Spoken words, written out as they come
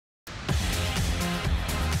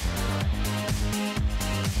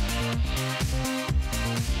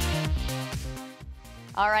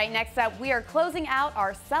All right, next up, we are closing out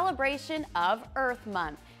our celebration of Earth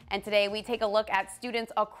Month. And today we take a look at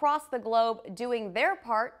students across the globe doing their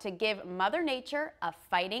part to give Mother Nature a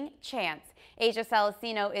fighting chance. Asia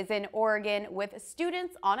Celestino is in Oregon with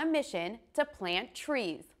students on a mission to plant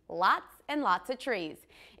trees. Lots and lots of trees.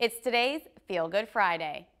 It's today's Feel Good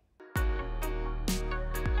Friday.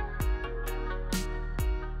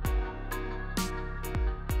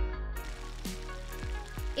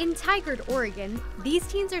 In Tigard, Oregon, these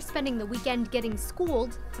teens are spending the weekend getting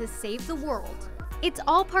schooled to save the world. It's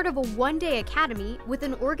all part of a one-day academy with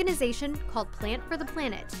an organization called Plant for the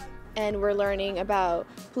Planet. And we're learning about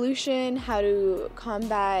pollution, how to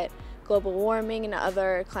combat global warming and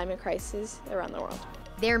other climate crises around the world.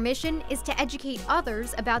 Their mission is to educate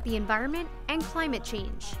others about the environment and climate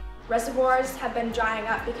change. Reservoirs have been drying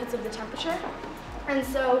up because of the temperature, and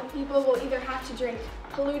so people will either have to drink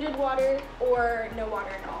polluted water or no water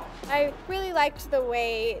at all. I really liked the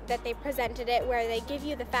way that they presented it, where they give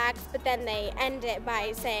you the facts, but then they end it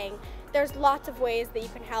by saying there's lots of ways that you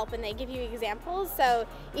can help, and they give you examples. So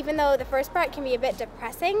even though the first part can be a bit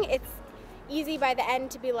depressing, it's easy by the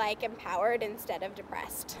end to be like empowered instead of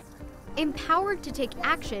depressed. Empowered to take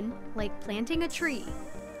action, like planting a tree.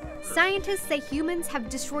 Scientists say humans have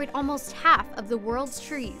destroyed almost half of the world's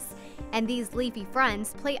trees, and these leafy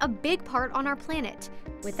friends play a big part on our planet.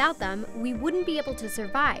 Without them, we wouldn't be able to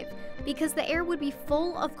survive because the air would be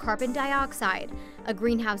full of carbon dioxide, a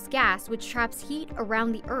greenhouse gas which traps heat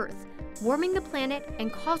around the Earth, warming the planet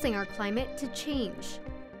and causing our climate to change.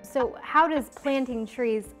 So how does planting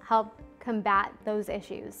trees help combat those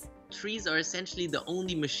issues? Trees are essentially the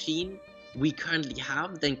only machine we currently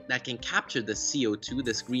have that can capture the CO2,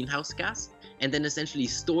 this greenhouse gas, and then essentially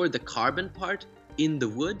store the carbon part in the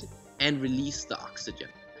wood and release the oxygen.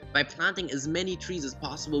 By planting as many trees as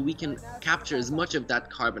possible, we can capture as much of that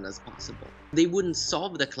carbon as possible. They wouldn't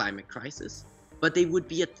solve the climate crisis, but they would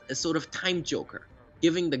be a sort of time joker,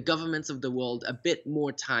 giving the governments of the world a bit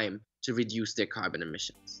more time to reduce their carbon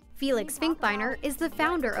emissions. Felix Finkbeiner is the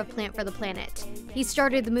founder of Plant for the Planet. He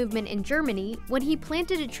started the movement in Germany when he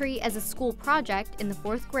planted a tree as a school project in the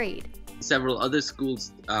 4th grade. Several other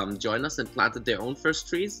schools joined us and planted their own first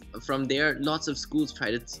trees. From there, lots of schools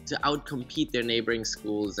tried to outcompete their neighboring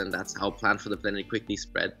schools, and that's how Plant for the Planet quickly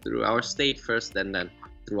spread through our state first and then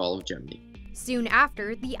through all of Germany. Soon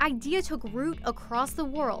after, the idea took root across the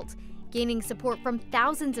world, gaining support from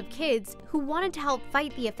thousands of kids who wanted to help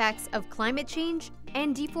fight the effects of climate change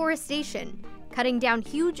and deforestation, cutting down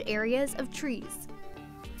huge areas of trees.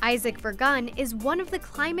 Isaac Vergun is one of the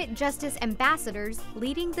climate justice ambassadors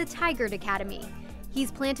leading the Tigard Academy.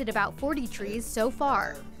 He's planted about 40 trees so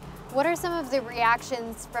far. What are some of the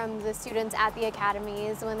reactions from the students at the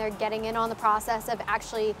academies when they're getting in on the process of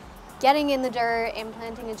actually getting in the dirt and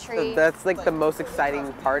planting a tree? That's like the most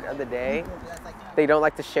exciting part of the day. They don't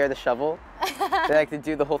like to share the shovel. They like to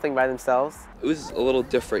do the whole thing by themselves. It was a little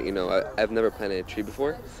different, you know. I've never planted a tree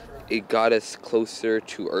before. It got us closer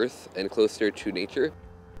to Earth and closer to nature.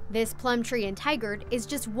 This plum tree in Tigard is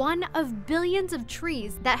just one of billions of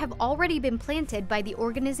trees that have already been planted by the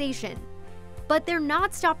organization. But they're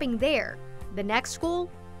not stopping there. The next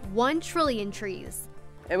goal, 1 trillion trees.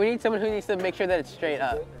 And we need someone who needs to make sure that it's straight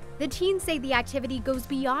up. The teens say the activity goes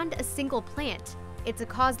beyond a single plant. It's a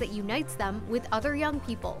cause that unites them with other young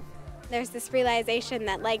people. There's this realization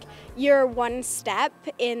that like you're one step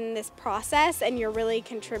in this process and you're really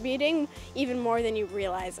contributing even more than you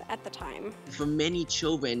realize at the time. For many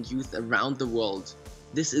children and youth around the world,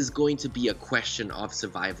 this is going to be a question of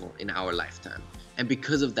survival in our lifetime. And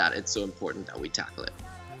because of that, it's so important that we tackle it.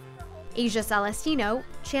 Asia Celestino,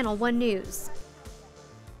 Channel 1 News.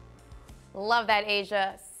 Love that,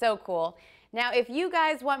 Asia. So cool. Now, if you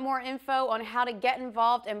guys want more info on how to get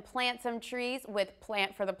involved and plant some trees with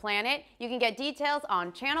Plant for the Planet, you can get details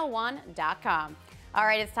on channel1.com. All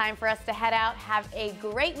right, it's time for us to head out. Have a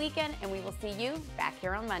great weekend, and we will see you back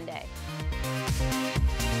here on Monday.